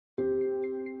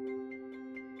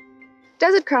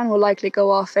Desert Crown will likely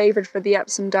go off favoured for the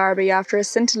Epsom Derby after a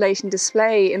scintillating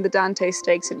display in the Dante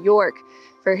Stakes at York.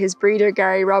 For his breeder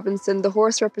Gary Robinson, the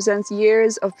horse represents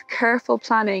years of careful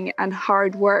planning and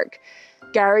hard work.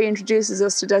 Gary introduces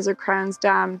us to Desert Crown's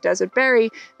dam, Desert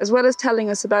Berry, as well as telling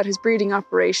us about his breeding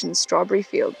operation, Strawberry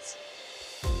Fields.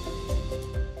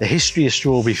 The history of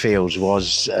Strawberry Fields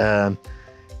was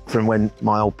from when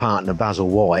my old partner Basil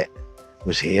White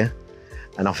was here,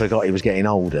 and I forgot he was getting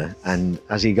older. And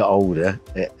as he got older,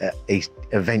 he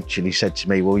eventually said to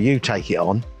me, well, you take it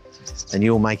on and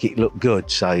you'll make it look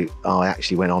good. So I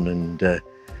actually went on and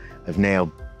have now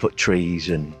put trees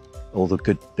and all the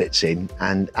good bits in.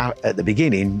 And at the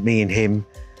beginning, me and him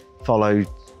followed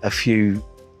a few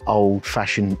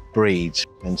old-fashioned breeds.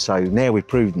 And so now we've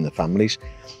proven the families.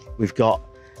 We've got,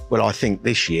 well, I think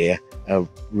this year, are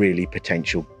really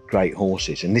potential great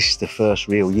horses. And this is the first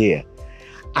real year.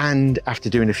 And after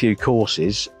doing a few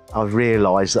courses, I've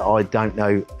realised that I don't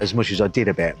know as much as I did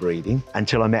about breeding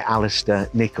until I met Alistair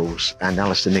Nichols. And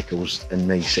Alistair Nichols and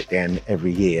me sit down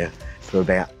every year for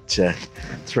about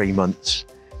 3 months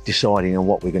deciding on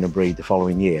what we're going to breed the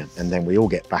following year. And then we all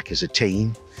get back as a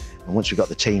team. And once we've got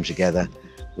the team together,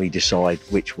 we decide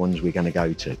which ones we're going to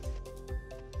go to.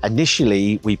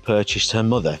 Initially, we purchased her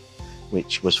mother,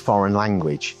 which was Foreign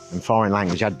Language. And Foreign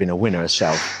Language had been a winner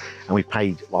herself. And we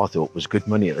paid what I thought was good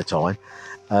money at the time.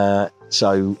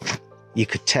 So you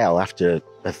could tell after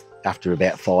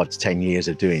about 5 to 10 years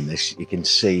of doing this, you can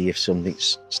see if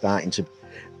something's starting to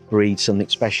breed something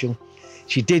special.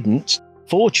 She didn't.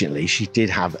 Fortunately, she did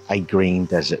have a green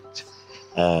desert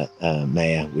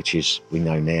mare, which is, we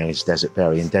know now, is Desert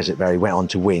Berry. And Desert Berry went on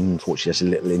to win. Unfortunately, that's a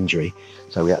little injury,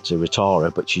 so we had to retire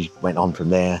her, but she went on from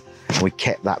there. And we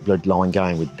kept that bloodline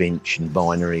going with Binch and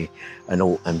Binary and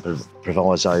all, and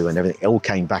Proviso and everything. It all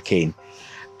came back in.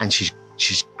 And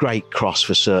she's great cross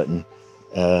for certain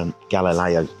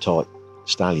Galileo type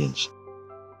stallions.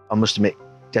 I must admit,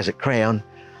 Desert Crown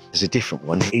is a different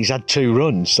one. He's had 2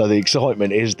 runs, so the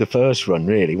excitement is the first run,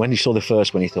 really. When he saw the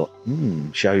first one, he thought,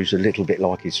 shows a little bit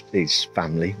like his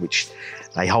family, which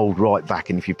they hold right back,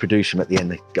 and if you produce them at the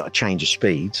end, they've got a change of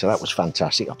speed. So that was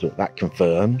fantastic. I thought that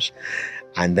confirms.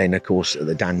 And then, of course, at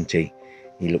the Dante,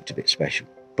 he looked a bit special.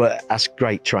 But that's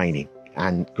great training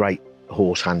and great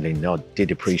horse handling. I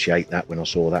did appreciate that when I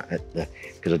saw that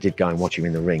because I did go and watch him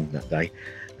in the ring that day,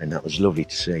 and that was lovely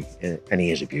to see. And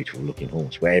he is a beautiful looking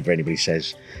horse. Wherever anybody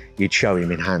says, you'd show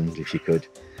him in hand if you could.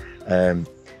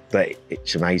 But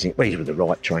it's amazing. Well, he's with the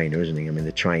right trainer, isn't he? I mean,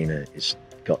 the trainer has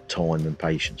got time and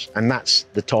patience, and that's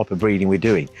the type of breeding we're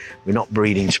doing. We're not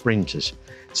breeding sprinters,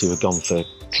 so we've gone for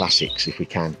classics if we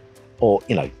can, or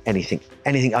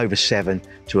anything over 7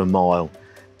 to a mile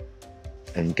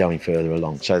and going further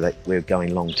along, so that we're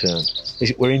going long term.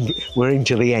 We're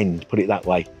into the end, put it that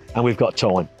way, and we've got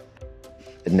time.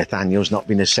 Nathaniel's not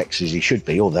been as sexy as he should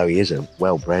be, although he is a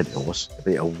well-bred horse,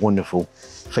 a wonderful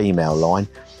female line,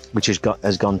 which has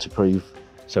gone to prove.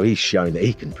 So he's shown that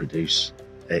he can produce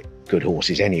good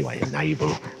horses anyway at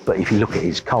Naval. But if you look at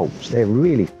his colts, they're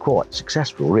really quite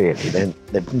successful, really.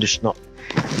 They've just not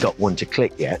got one to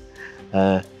click yet.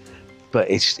 But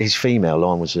his female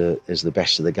line is the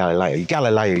best of the Galileo.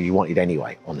 Galileo you wanted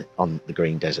anyway on the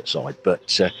Green Desert side,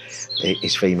 but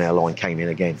his female line came in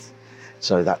again.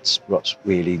 So that's what's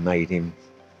really made him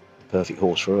the perfect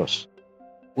horse for us.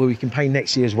 Well, we can pay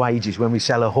next year's wages when we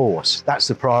sell a horse. That's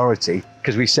the priority,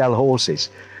 because we sell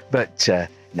horses. But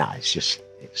no,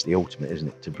 it's the ultimate, isn't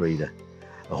it, to breed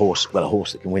a horse. Well, a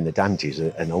horse that can win the Dante is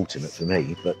an ultimate for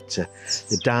me, but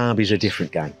the Derby's a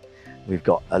different game. We've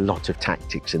got a lot of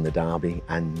tactics in the Derby,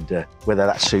 and whether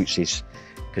that suits his,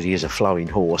 because he is a flowing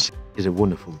horse, he's a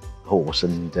wonderful horse,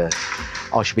 and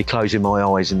I should be closing my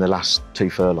eyes in the last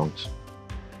 2 furlongs,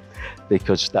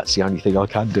 because that's the only thing I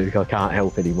can do. I can't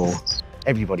help anymore.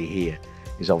 Everybody here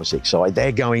is obviously excited.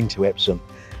 They're going to Epsom.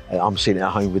 I'm sitting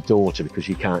at home with daughter because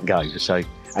she can't go. So,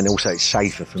 and also it's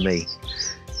safer for me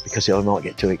because I might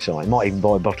get too excited. I might even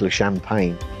buy a bottle of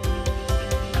champagne.